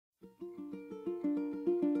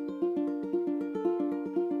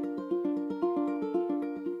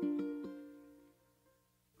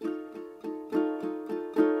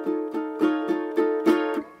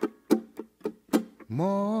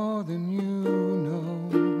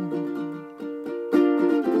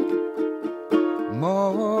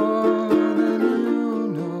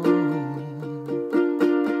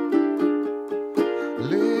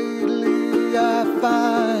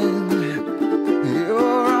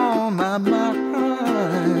my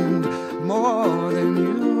mind more than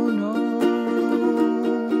you know.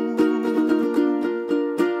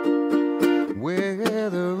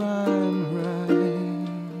 Whether I'm right,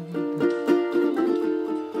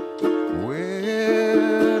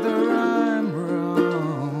 whether I'm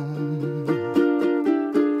wrong,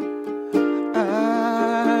 I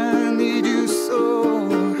need you so,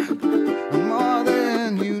 more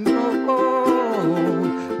than you know,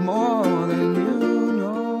 more than you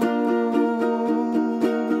know.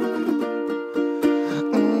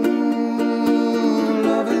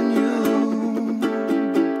 Loving you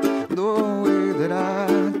the way that I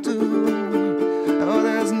do, oh,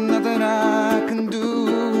 there's nothing I can do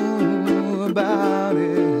about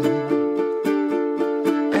it.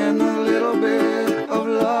 And a little bit of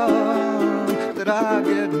love that I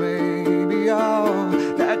get may be all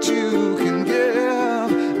that you can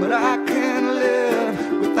give, but I can't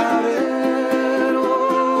live without it.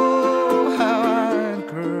 Oh, how I'd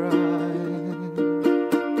cry.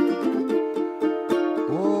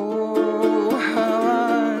 Oh, how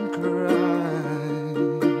I'd cry.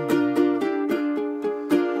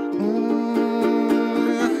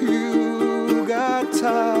 If you got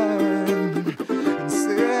tired and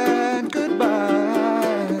said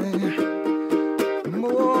goodbye,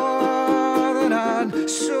 more than I'd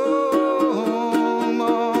show,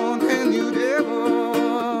 more than you'd ever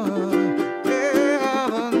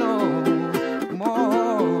know,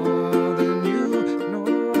 more than you know,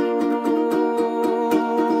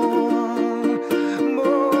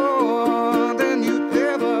 more than you'd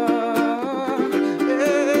ever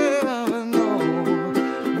know,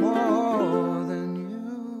 more than you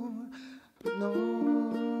know.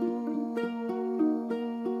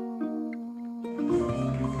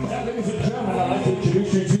 Now, ladies and gentlemen, I'd like to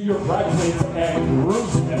introduce you to your bridesmaids and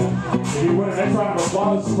groomsmen. If you would, a nice round of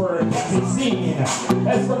applause for Captain Steen,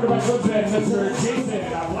 escorted by groomsman Mr. Jason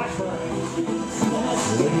Blackburn.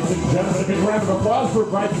 Ladies and gentlemen, a big round of applause for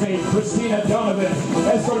bridesmaid Christina Donovan,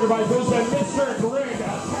 escorted by groomsman Mr. Greg.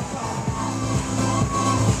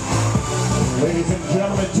 Ladies and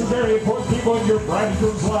gentlemen, two very important people in your bride and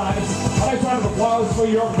groom's lives. A nice round of applause for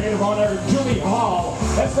your maid of honor, Julie Hall,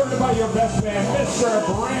 escorted by your best man, Mr.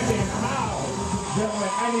 Brandon Howe. Gentlemen,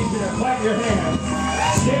 I need you to clap your hands,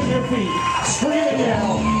 stamp your feet, scream and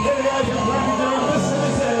yell. Here they are, your bride and groom, Mr.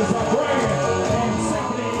 and Mrs. Brian and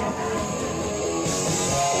Stephanie.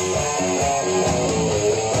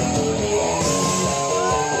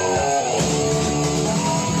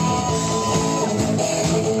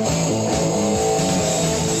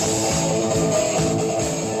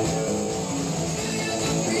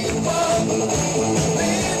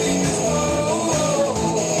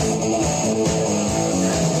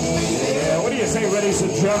 Ladies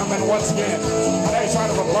and gentlemen, once again, a nice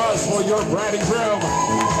round of applause for your bride and groom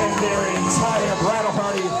and their entire bridal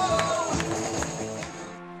party.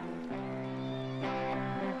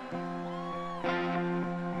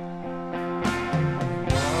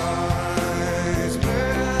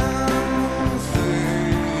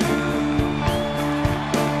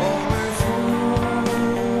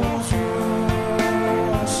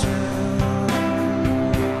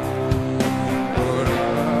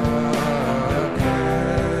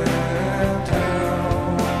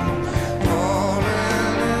 Falling in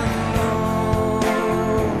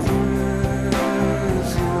love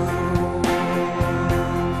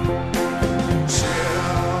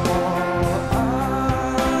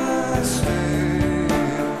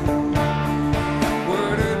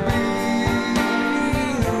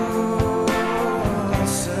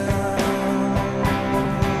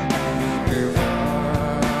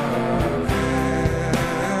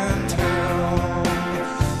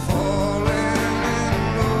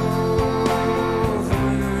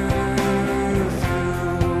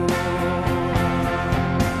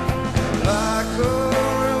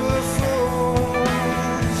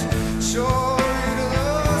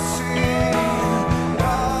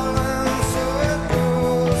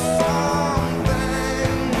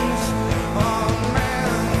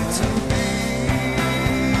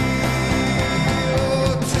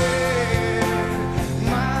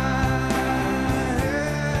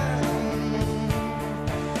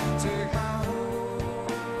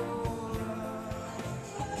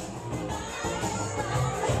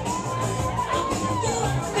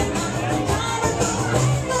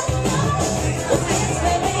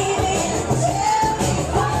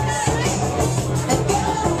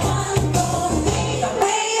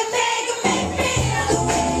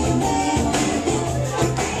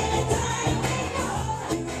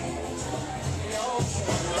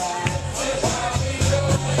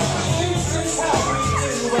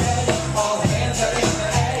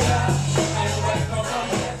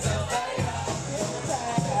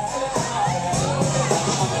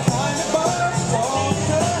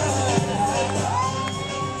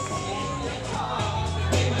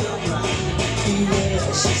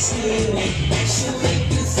She'll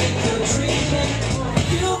make you think you're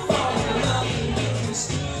dreaming. You'll fall in love with you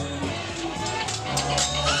still.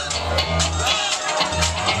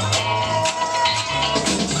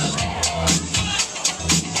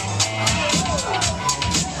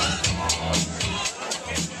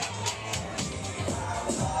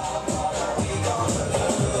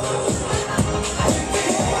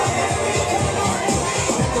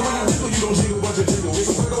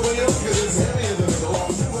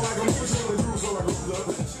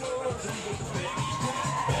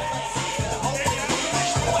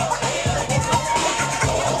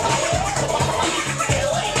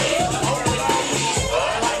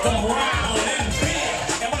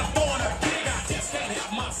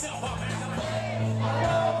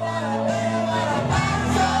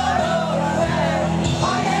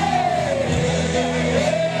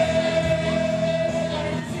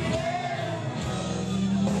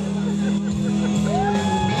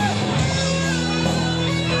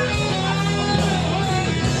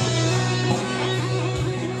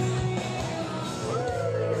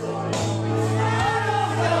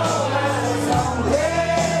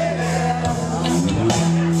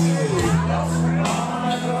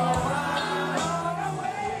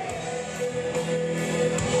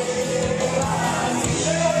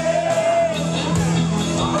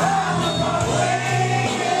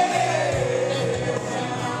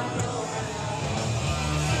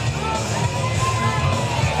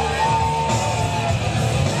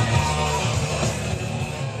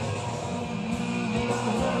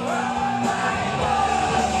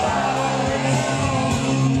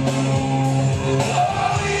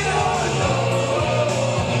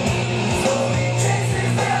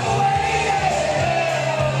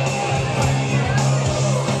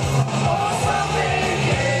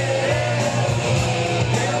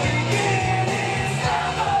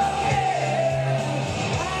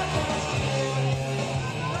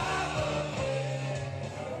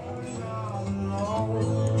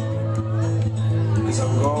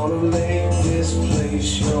 I'm gonna make this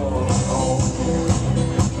place your home.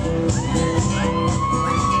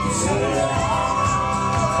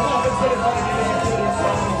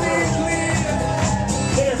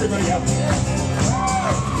 Everybody up.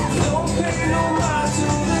 Don't pay no mind to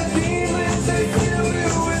the demons, they fill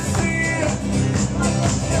you with fear.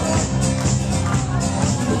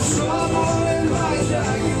 The trouble and might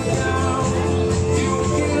drag you down. You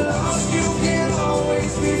get lost, you can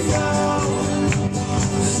always be found.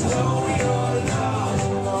 Slow your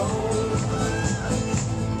love alone.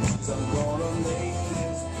 'Cause I'm gonna make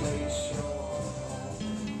this place your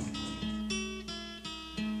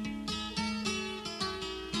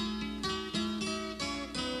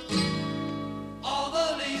All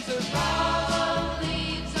the leaves are brown,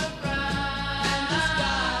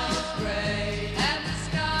 and the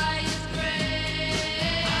sky is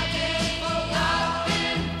gray, I've been for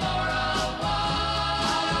a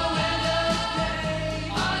walk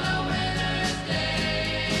on a winter's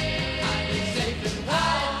day. I'd be safe and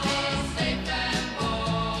warm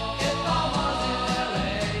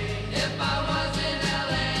if I was in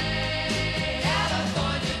LA.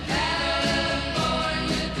 California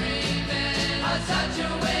dreaming on such a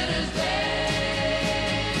winter's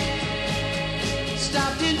day.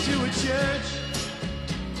 Stopped into a church,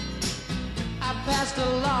 I passed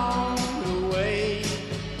along